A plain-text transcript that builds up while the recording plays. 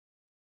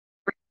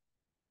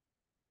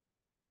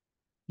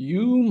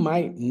You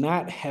might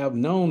not have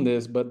known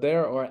this, but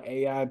there are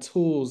AI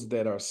tools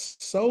that are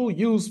so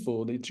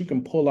useful that you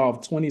can pull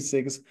off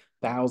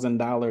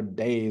 $26,000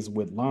 days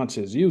with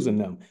launches using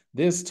them.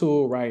 This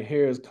tool right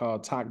here is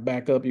called Talk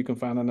Backup. You can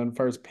find it in the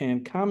first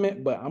pinned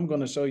comment, but I'm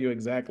going to show you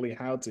exactly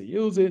how to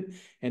use it.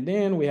 And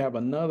then we have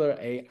another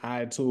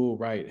AI tool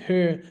right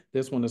here.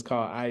 This one is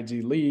called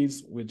IG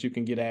Leads, which you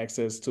can get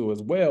access to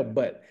as well.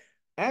 But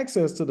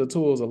access to the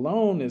tools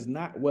alone is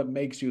not what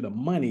makes you the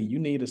money. You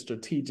need a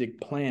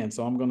strategic plan.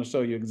 So I'm going to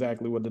show you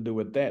exactly what to do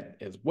with that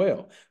as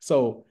well.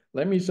 So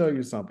let me show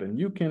you something.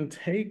 You can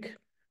take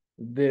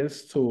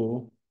this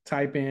tool,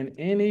 type in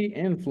any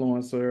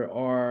influencer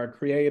or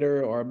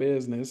creator or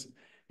business,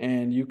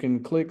 and you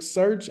can click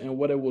search. And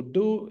what it will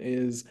do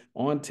is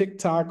on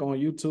TikTok, on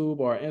YouTube,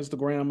 or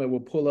Instagram, it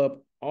will pull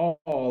up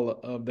all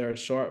of their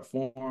short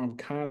form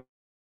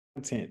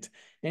content,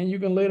 and you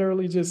can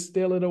literally just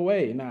steal it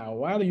away. Now,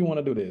 why do you want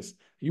to do this?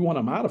 You want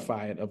to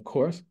modify it, of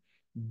course,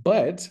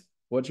 but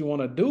what you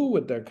want to do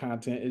with their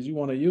content is you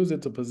want to use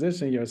it to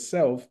position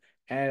yourself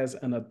as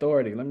an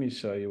authority. Let me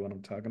show you what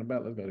I'm talking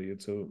about. Let's go to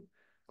YouTube,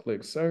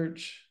 click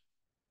search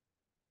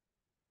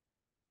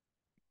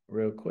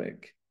real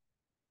quick.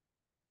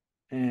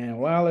 And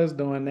while it's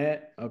doing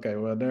that, okay,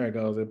 well, there it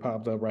goes. It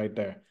popped up right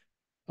there.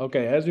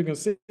 Okay, as you can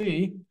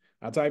see,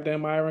 I typed in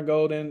Myron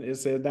Golden. It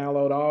says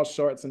download all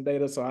shorts and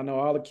data. So I know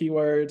all the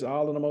keywords,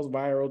 all of the most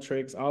viral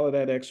tricks, all of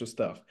that extra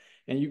stuff.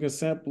 And you can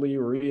simply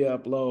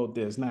re-upload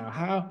this.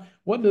 Now,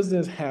 what does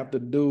this have to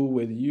do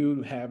with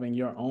you having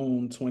your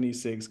own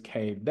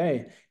 26K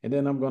day? And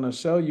then I'm going to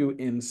show you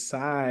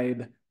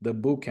inside the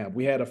bootcamp.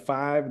 We had a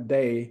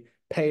 5-day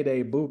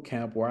payday boot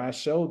camp where I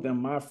showed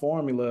them my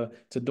formula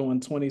to doing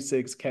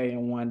 26K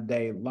in one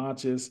day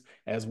launches,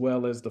 as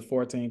well as the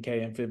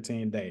 14K and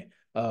 15-day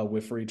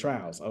with free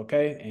trials.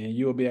 Okay. And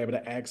you'll be able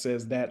to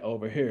access that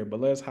over here.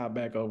 But let's hop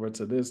back over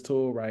to this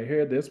tool right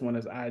here. This one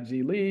is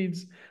IG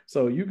Leads.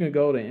 So you can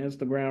go to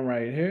Instagram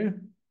right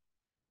here,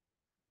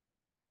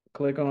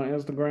 click on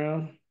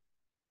Instagram,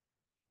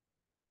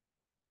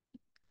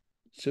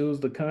 choose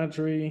the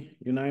country,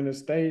 United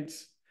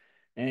States,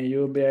 and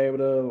you'll be able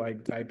to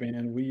like type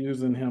in, we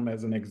using him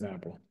as an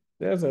example.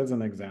 That's as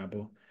an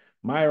example.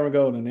 Myron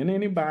Golden, and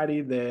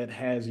anybody that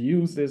has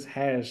used this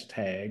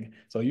hashtag,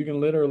 so you can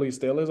literally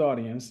steal his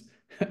audience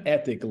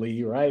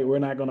ethically, right? We're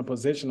not going to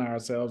position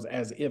ourselves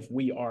as if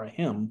we are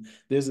him.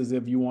 This is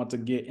if you want to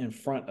get in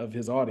front of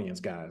his audience,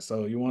 guys.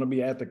 So you want to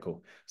be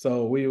ethical.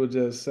 So we would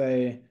just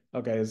say,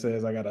 okay, it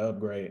says I got to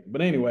upgrade.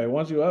 But anyway,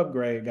 once you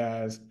upgrade,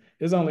 guys,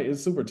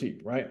 it's super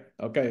cheap, right?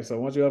 Okay, so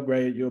once you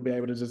upgrade, you'll be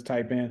able to just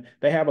type in.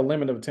 They have a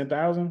limit of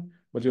 10,000,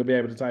 but you'll be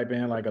able to type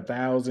in like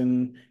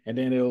 1,000, and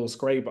then it'll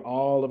scrape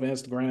all of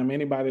Instagram.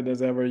 Anybody that's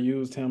ever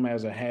used him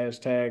as a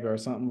hashtag or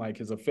something, like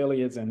his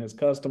affiliates and his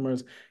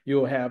customers,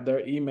 you'll have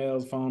their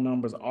emails, phone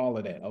numbers, all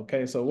of that.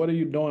 Okay, so what are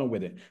you doing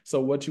with it?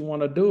 So what you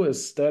want to do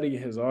is study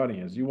his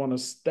audience. You want to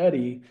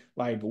study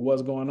like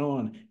what's going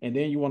on, and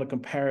then you want to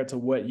compare it to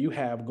what you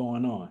have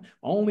going on.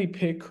 Only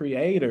pick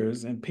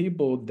creators and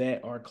people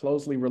that are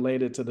closely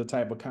related to the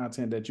type of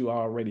content that you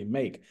already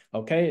make.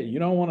 Okay, you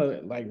don't want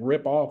to like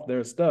rip off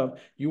their stuff.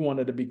 You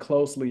want it to be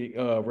closely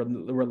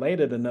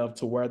related enough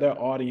to where their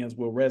audience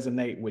will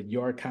resonate with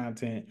your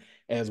content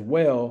as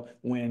well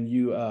when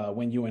you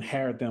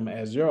inherit them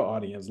as your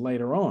audience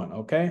later on.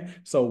 Okay,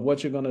 so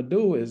what you're going to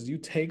do is you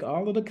take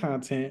all of the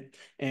content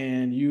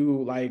and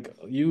you like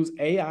use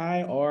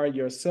AI or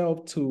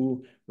yourself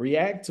to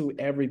react to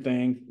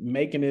everything,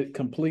 making it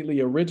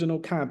completely original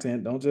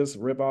content. Don't just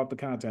rip off the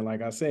content,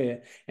 like I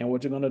said. And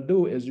what you're going to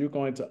do is you're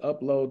going to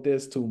upload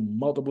this to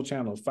multiple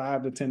channels,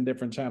 5 to 10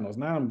 different channels.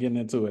 Now I'm getting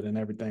into it and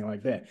everything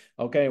like that.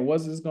 Okay,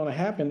 what's this going to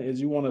happen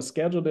is you want to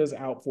schedule this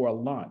out for a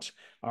launch.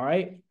 All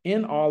right,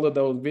 in all of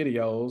those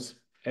videos,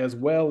 as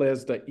well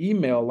as the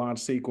email launch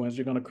sequence,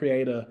 you're going to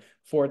create a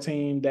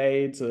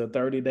 14-day to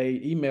 30-day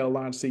email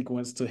launch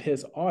sequence to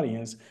his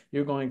audience.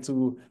 You're going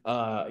to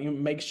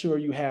make sure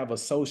you have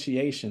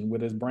association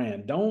with his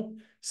brand.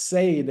 Don't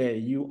say that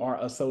you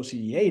are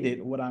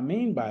associated. What I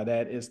mean by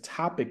that is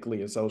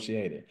topically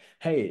associated.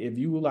 Hey, if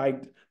you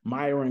liked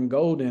Myron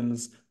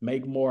Golden's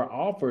Make More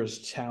Offers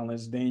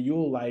challenge, then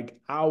you'll like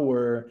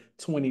our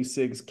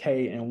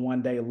 26K in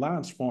one day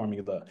launch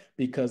formula,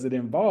 because it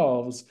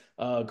involves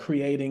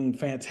creating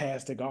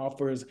fantastic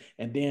offers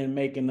and then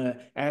making an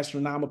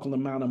astronomical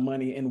amount of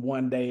money in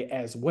one day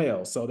as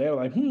well. So they're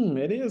like,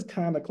 it is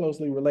kind of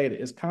closely related.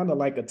 It's kind of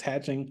like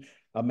attaching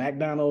a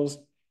McDonald's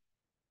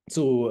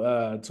to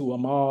a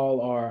mall,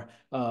 or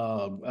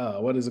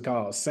what is it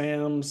called,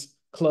 Sam's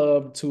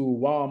Club to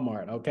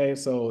Walmart. Okay,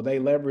 so they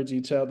leverage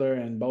each other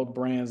and both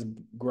brands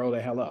grow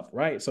the hell up,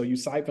 right? So you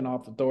siphon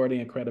off authority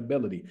and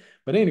credibility.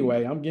 But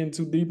anyway, I'm getting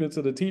too deep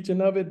into the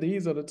teaching of it.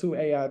 These are the two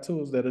AI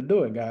tools that are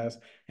doing, guys.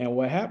 And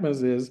what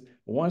happens is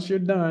once you're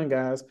done,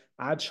 guys,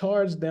 I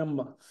charge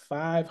them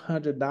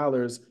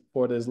 $500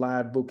 for this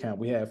live bootcamp.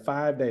 We have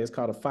 5 days,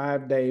 called a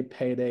 5-day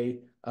payday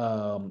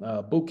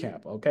boot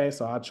camp. Okay,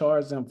 so I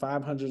charge them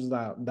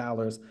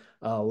 $500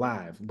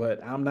 live,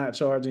 but I'm not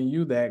charging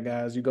you that,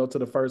 guys. You go to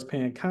the first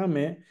pinned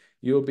comment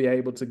you'll be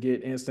able to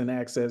get instant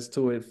access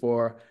to it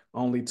for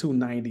only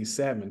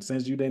 $297.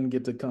 Since you didn't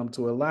get to come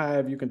to it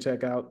live, you can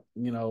check out,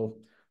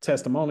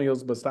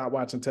 testimonials, but stop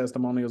watching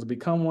testimonials,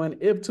 become one.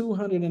 If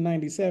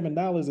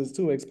 $297 is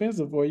too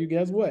expensive for you,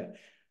 guess what?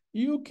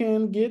 You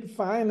can get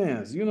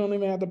finance. You don't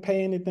even have to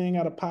pay anything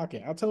out of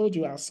pocket. I told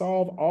you I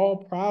solve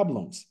all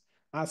problems.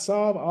 I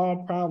solve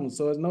all problems.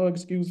 So there's no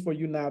excuse for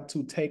you not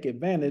to take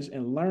advantage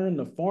and learn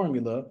the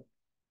formula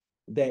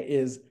that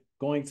is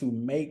going to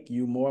make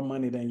you more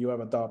money than you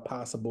ever thought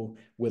possible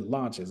with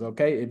launches.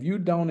 Okay. If you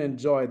don't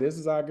enjoy, this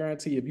is our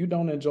guarantee. If you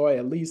don't enjoy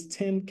at least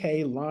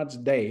 10K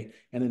launch day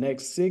in the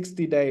next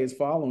 60 days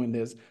following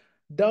this,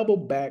 double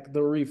back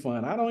the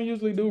refund. I don't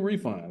usually do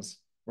refunds,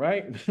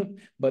 right?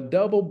 But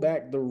double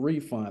back the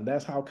refund.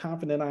 That's how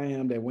confident I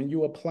am that when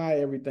you apply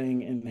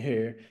everything in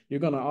here, you're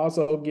going to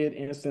also get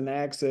instant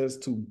access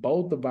to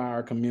both of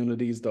our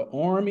communities, the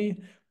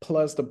Army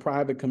plus the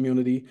private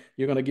community.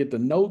 You're going to get the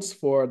notes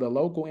for the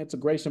local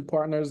integration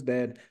partners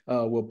that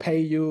will pay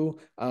you.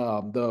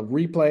 The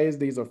replays,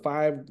 these are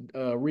 5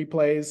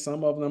 replays.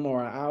 Some of them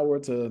are an hour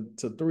to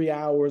 3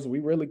 hours. We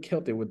really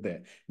killed it with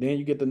that. Then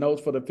you get the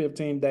notes for the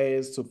 15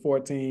 days to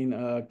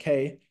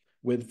 14K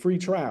with free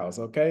trials.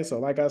 Okay. So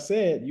like I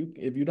said,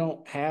 if you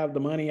don't have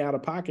the money out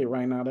of pocket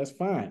right now, that's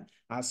fine.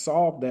 I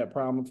solved that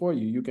problem for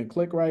you. You can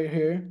click right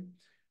here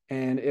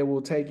and it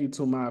will take you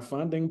to my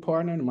funding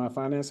partner, my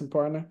financing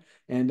partner.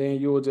 And then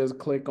you will just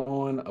click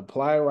on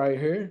apply right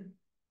here.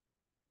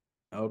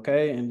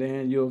 Okay, and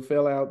then you'll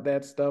fill out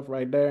that stuff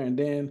right there. And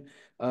then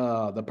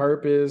the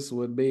purpose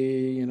would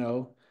be,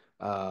 getting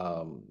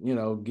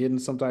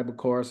some type of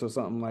course or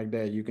something like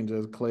that. You can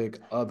just click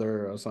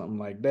other or something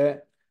like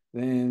that.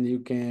 Then you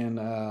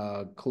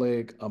can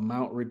click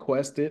amount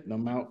requested. The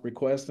amount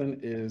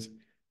requesting is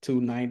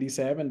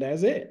 297.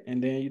 That's it.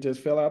 And then you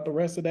just fill out the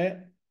rest of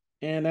that.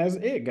 And that's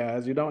it,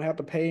 guys. You don't have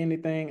to pay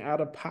anything out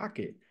of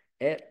pocket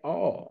at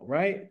all,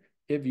 right?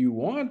 If you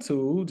want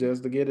to,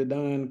 just to get it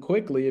done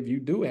quickly, if you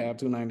do have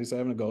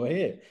 297, go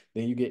ahead.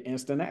 Then you get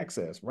instant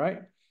access,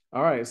 right?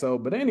 All right. So,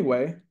 but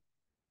anyway,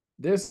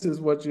 this is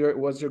what you're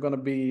going to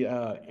be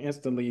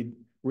instantly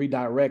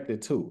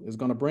redirected to. It's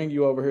going to bring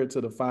you over here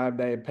to the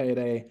 5-day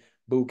payday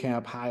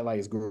bootcamp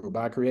highlights group.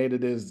 I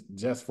created this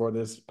just for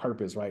this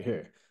purpose right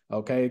here.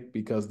 Okay,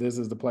 because this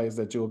is the place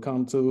that you'll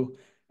come to,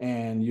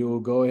 and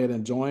you'll go ahead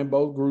and join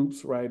both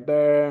groups right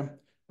there.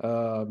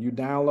 You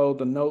download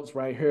the notes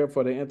right here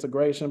for the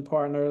integration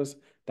partners.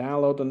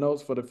 Download the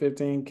notes for the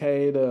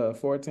 15K to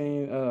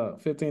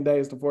 15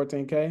 days to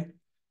 14K.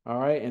 All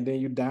right. And then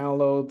you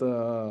download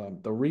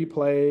the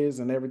replays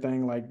and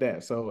everything like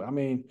that. So, I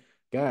mean,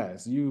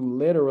 guys, you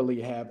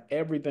literally have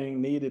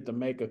everything needed to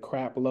make a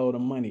crap load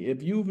of money.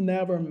 If you've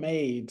never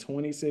made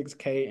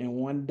 26K in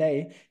one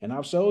day, and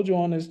I've showed you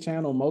on this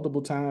channel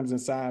multiple times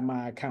inside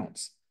my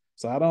accounts.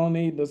 So I don't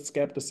need the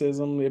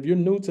skepticism. If you're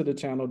new to the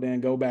channel,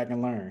 then go back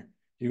and learn.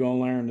 You're going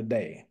to learn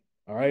today.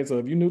 All right. So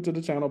if you're new to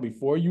the channel,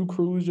 before you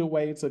cruise your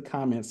way to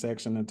comment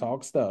section and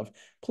talk stuff,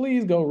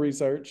 please go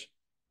research.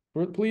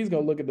 Please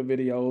go look at the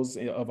videos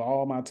of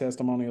all my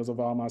testimonials of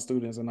all my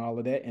students and all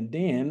of that. And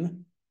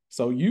then,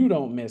 so you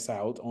don't miss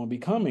out on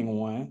becoming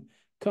one,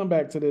 come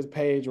back to this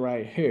page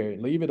right here,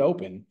 leave it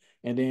open.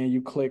 And then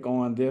you click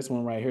on this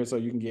one right here so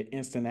you can get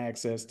instant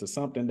access to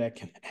something that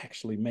can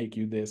actually make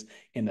you this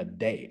in a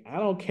day. I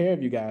don't care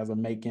if you guys are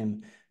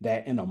making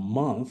that in a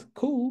month.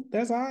 Cool,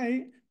 that's all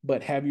right.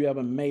 But have you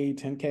ever made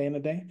 10K in a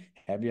day?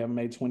 Have you ever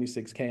made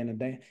 26K in a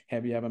day?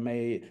 Have you ever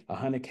made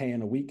 100K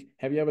in a week?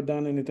 Have you ever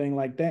done anything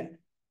like that?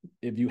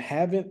 If you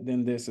haven't,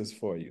 then this is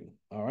for you.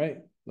 All right.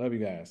 Love you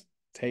guys.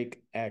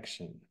 Take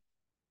action.